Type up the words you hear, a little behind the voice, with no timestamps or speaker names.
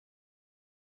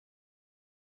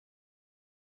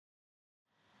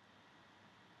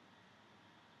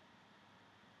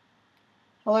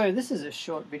Hello, this is a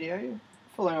short video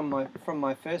following on from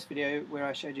my first video where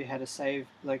I showed you how to save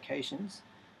locations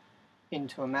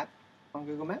into a map on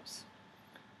Google Maps.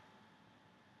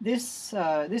 This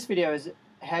video is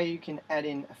how you can add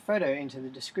in a photo into the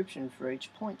description for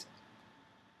each point.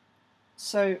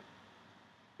 So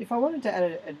if I wanted to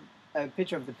add a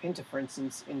picture of the Pinta, for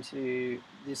instance, into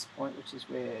this point, which is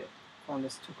where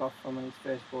Columbus took off from on his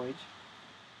first voyage,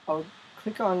 I'll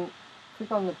click on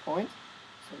the point,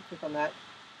 so click on that,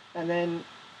 and then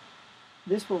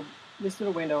this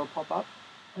little window will pop up.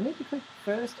 I need to click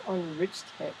first on rich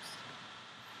text.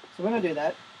 So when I do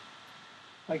that,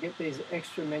 I get these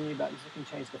extra menu buttons. I can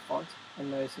change the font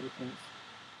and those sort of things.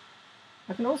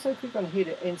 I can also click on here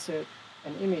to insert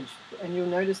an image, and you'll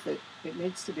notice that it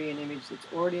needs to be an image that's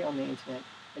already on the internet,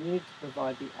 and you need to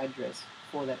provide the address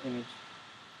for that image.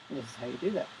 And this is how you do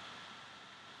that.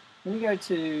 When you go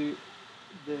to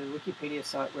the Wikipedia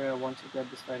site where I want to grab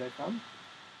this photo from,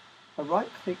 I right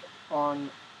click on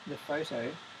the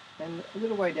photo, and a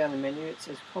little way down the menu it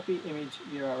says copy image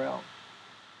URL.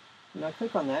 When I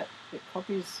click on that, it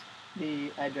copies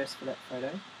the address for that photo.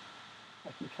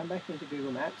 I can come back into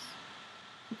Google Maps,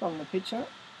 click on the picture,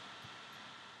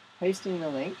 paste in the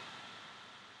link,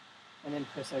 and then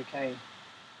press OK.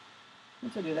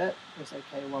 Once I do that, press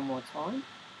OK one more time.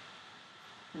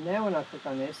 And now when I click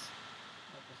on this,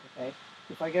 I press OK.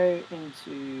 If I go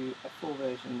into a full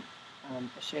version,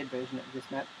 a shared version of this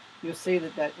map, you'll see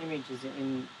that that image is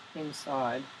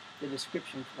inside the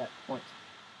description for that point.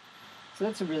 So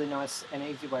that's a really nice and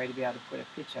easy way to be able to put a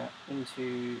picture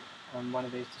into one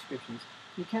of these descriptions.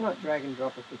 You cannot drag and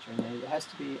drop a picture in there. It has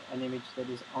to be an image that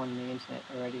is on the internet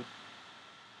already.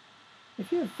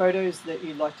 If you have photos that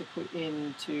you'd like to put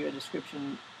into a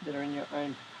description that are in your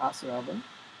own Picasa album,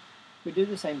 we do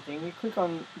the same thing. You click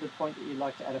on the point that you'd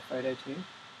like to add a photo to,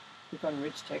 click on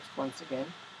rich text once again,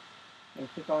 and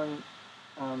click on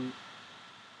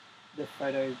the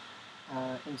photo,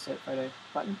 insert photo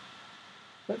button.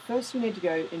 But first you need to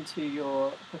go into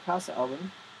your Picasa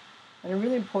album, and a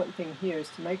really important thing here is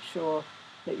to make sure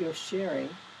that your sharing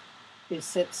is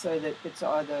set so that it's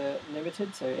either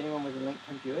limited, so anyone with a link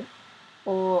can view it,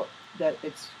 or that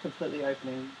it's completely open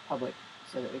and public,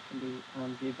 so that it can be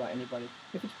viewed by anybody.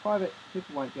 If it's private,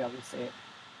 people won't be able to see it.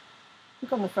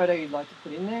 Click on the photo you'd like to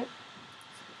put in there.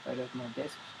 It's a photo of my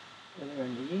desk earlier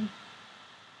in the year.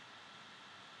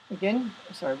 Again,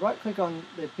 right click on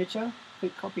the picture,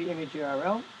 click copy image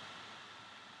URL,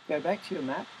 go back to your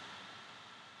map,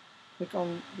 click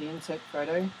on the insert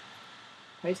photo,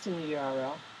 paste in the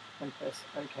URL, and press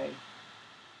OK.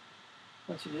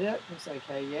 Once you do that, press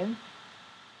OK again.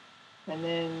 And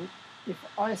then if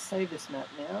I save this map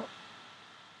now,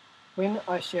 when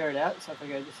I share it out, so if I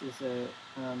go, this is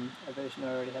a version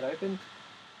I already had open,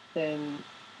 then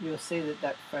you'll see that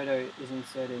that photo is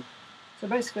inserted. So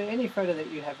basically any photo that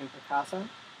you have in Picasa,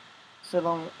 so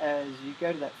long as you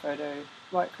go to that photo,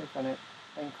 right click on it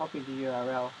and copy the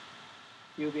URL,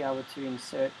 you'll be able to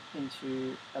insert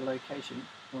into a location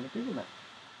on a Google map.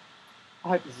 I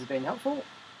hope this has been helpful.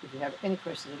 If you have any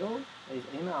questions at all, please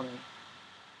email me.